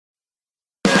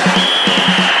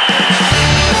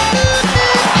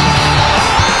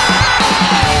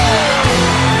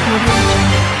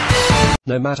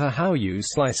no matter how you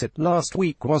slice it, last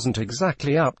week wasn't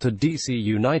exactly up to DC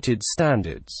United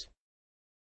standards.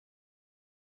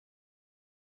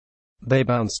 They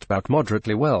bounced back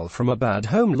moderately well from a bad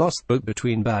home loss, but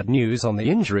between bad news on the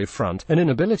injury front, an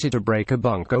inability to break a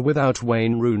bunker without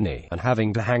Wayne Rooney, and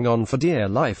having to hang on for dear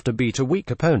life to beat a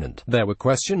weak opponent, there were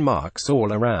question marks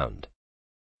all around.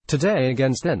 Today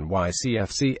against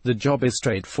NYCFC, the job is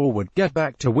straightforward: get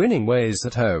back to winning ways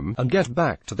at home, and get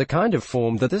back to the kind of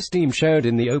form that this team showed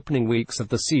in the opening weeks of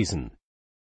the season.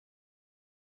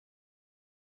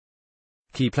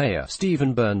 Key player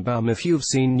Steven Birnbaum. If you've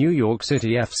seen New York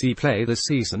City FC play this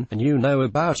season, and you know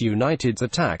about United's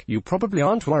attack, you probably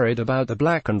aren't worried about the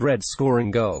black and red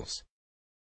scoring goals.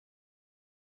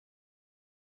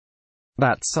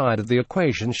 That side of the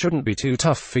equation shouldn't be too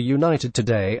tough for United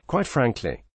today, quite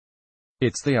frankly.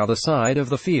 It's the other side of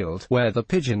the field, where the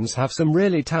Pigeons have some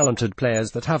really talented players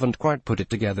that haven't quite put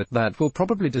it together, that will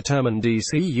probably determine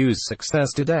DCU's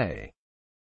success today.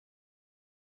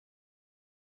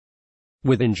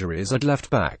 With injuries at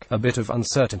left-back, a bit of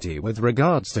uncertainty with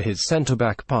regards to his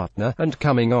centre-back partner, and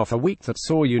coming off a week that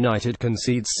saw United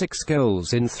concede 6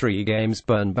 goals in 3 games,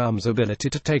 Birnbaum's ability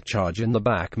to take charge in the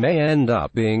back may end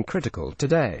up being critical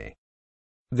today.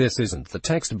 This isn't the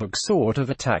textbook sort of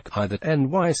attack either.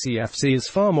 NYCFC is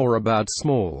far more about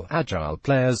small, agile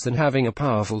players than having a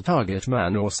powerful target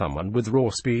man or someone with raw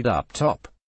speed up top.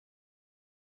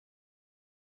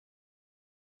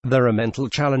 They're a mental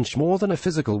challenge more than a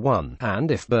physical one, and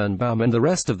if Birnbaum and the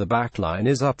rest of the backline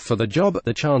is up for the job,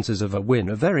 the chances of a win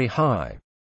are very high.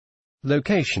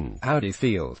 Location: Audi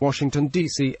Field, Washington,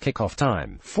 D.C. Kickoff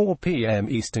time: 4 p.m.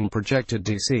 Eastern. Projected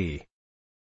DC.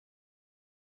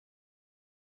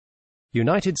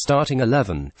 United starting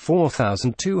 11,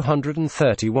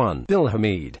 4,231. Bill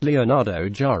Hamid, Leonardo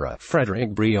Jara,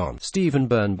 Frederick Brion, Steven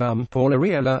Birnbaum, Paul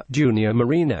Arriola, Junior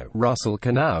Marino, Russell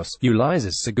Canouse,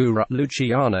 Ulises Segura,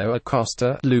 Luciano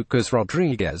Acosta, Lucas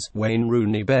Rodriguez, Wayne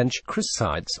Rooney. Bench: Chris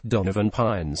Sides, Donovan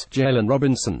Pines, Jalen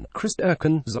Robinson, Chris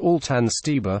Erkin, Zoltan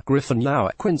Stieber, Griffin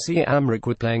Lauer, Quincy Amrick.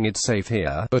 We're playing it safe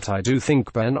here, but I do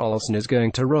think Ben Olsen is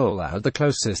going to roll out the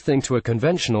closest thing to a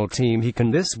conventional team he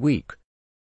can this week.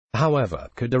 However,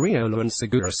 could Arriola and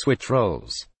Segura switch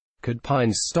roles? Could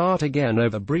Pines start again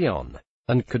over Brion?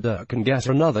 And could Erkin get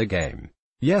another game?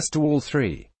 Yes to all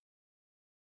three.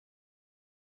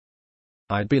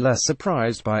 I'd be less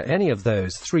surprised by any of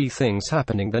those three things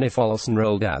happening than if Olsen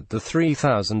rolled out the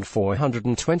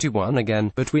 3,421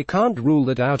 again, but we can't rule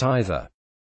it out either.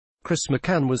 Chris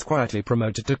McCann was quietly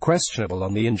promoted to questionable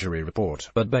on the injury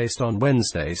report, but based on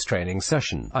Wednesday's training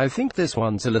session, I think this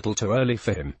one's a little too early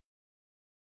for him.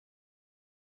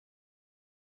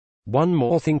 One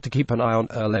more thing to keep an eye on: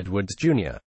 Earl Edwards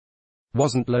Jr.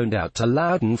 wasn't loaned out to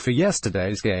Loudoun for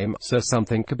yesterday's game, so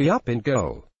something could be up in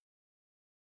goal.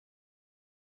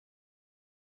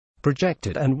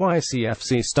 Projected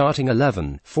NYCFC starting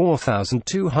 11,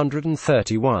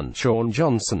 4,231. Sean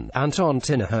Johnson, Anton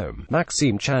Tinnerholm,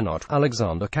 Maxime Chanot,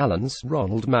 Alexander Callens,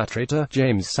 Ronald Matrita,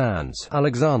 James Sands,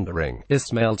 Alexander Ring,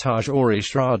 Ismail Taj-Ori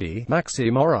Shradi,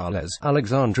 Maxi Morales,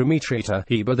 Alexandre Mitrita,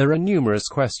 Heber. There are numerous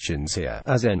questions here,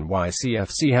 as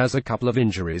NYCFC has a couple of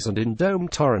injuries and in Dome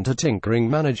Torrent a tinkering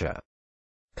manager.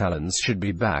 Callens should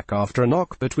be back after a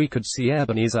knock, but we could see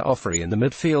Ebenezer Offrey in the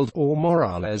midfield, or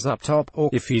Morales up top, or,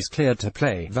 if he's cleared to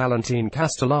play, Valentin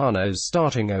Castellanos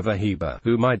starting over Heber,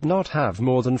 who might not have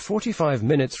more than 45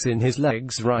 minutes in his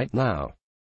legs right now.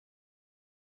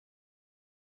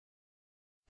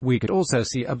 We could also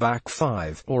see a back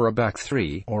 5, or a back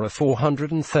 3, or a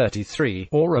 433,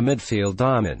 or a midfield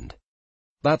diamond.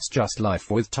 That's just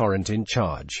life with Torrent in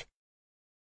charge.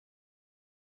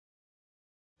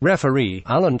 Referee: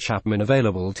 Alan Chapman.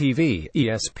 Available TV: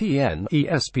 ESPN,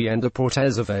 ESPN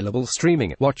Deportes. Available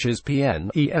streaming: Watches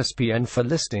PN, ESPN. For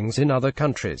listings in other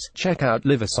countries, check out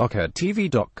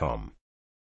liversoccertv.com.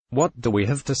 What do we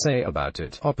have to say about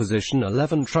it? Opposition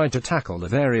 11 tried to tackle the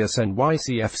various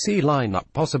NYCFC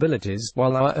lineup possibilities,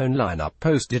 while our own lineup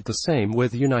post did the same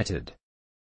with United.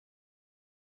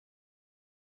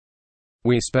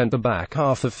 We spent the back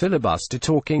half of filibuster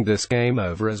talking this game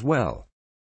over as well.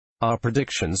 Our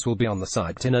predictions will be on the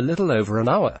site in a little over an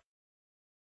hour.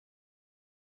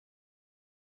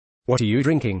 What are you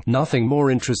drinking? Nothing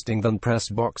more interesting than press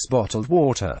box bottled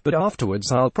water, but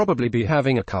afterwards I'll probably be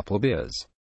having a couple beers.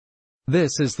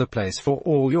 This is the place for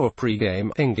all your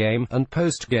pre-game, in-game, and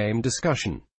post-game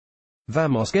discussion.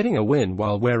 Vamos getting a win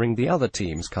while wearing the other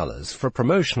team's colors for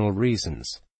promotional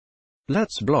reasons.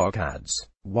 Let's block ads.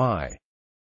 Why?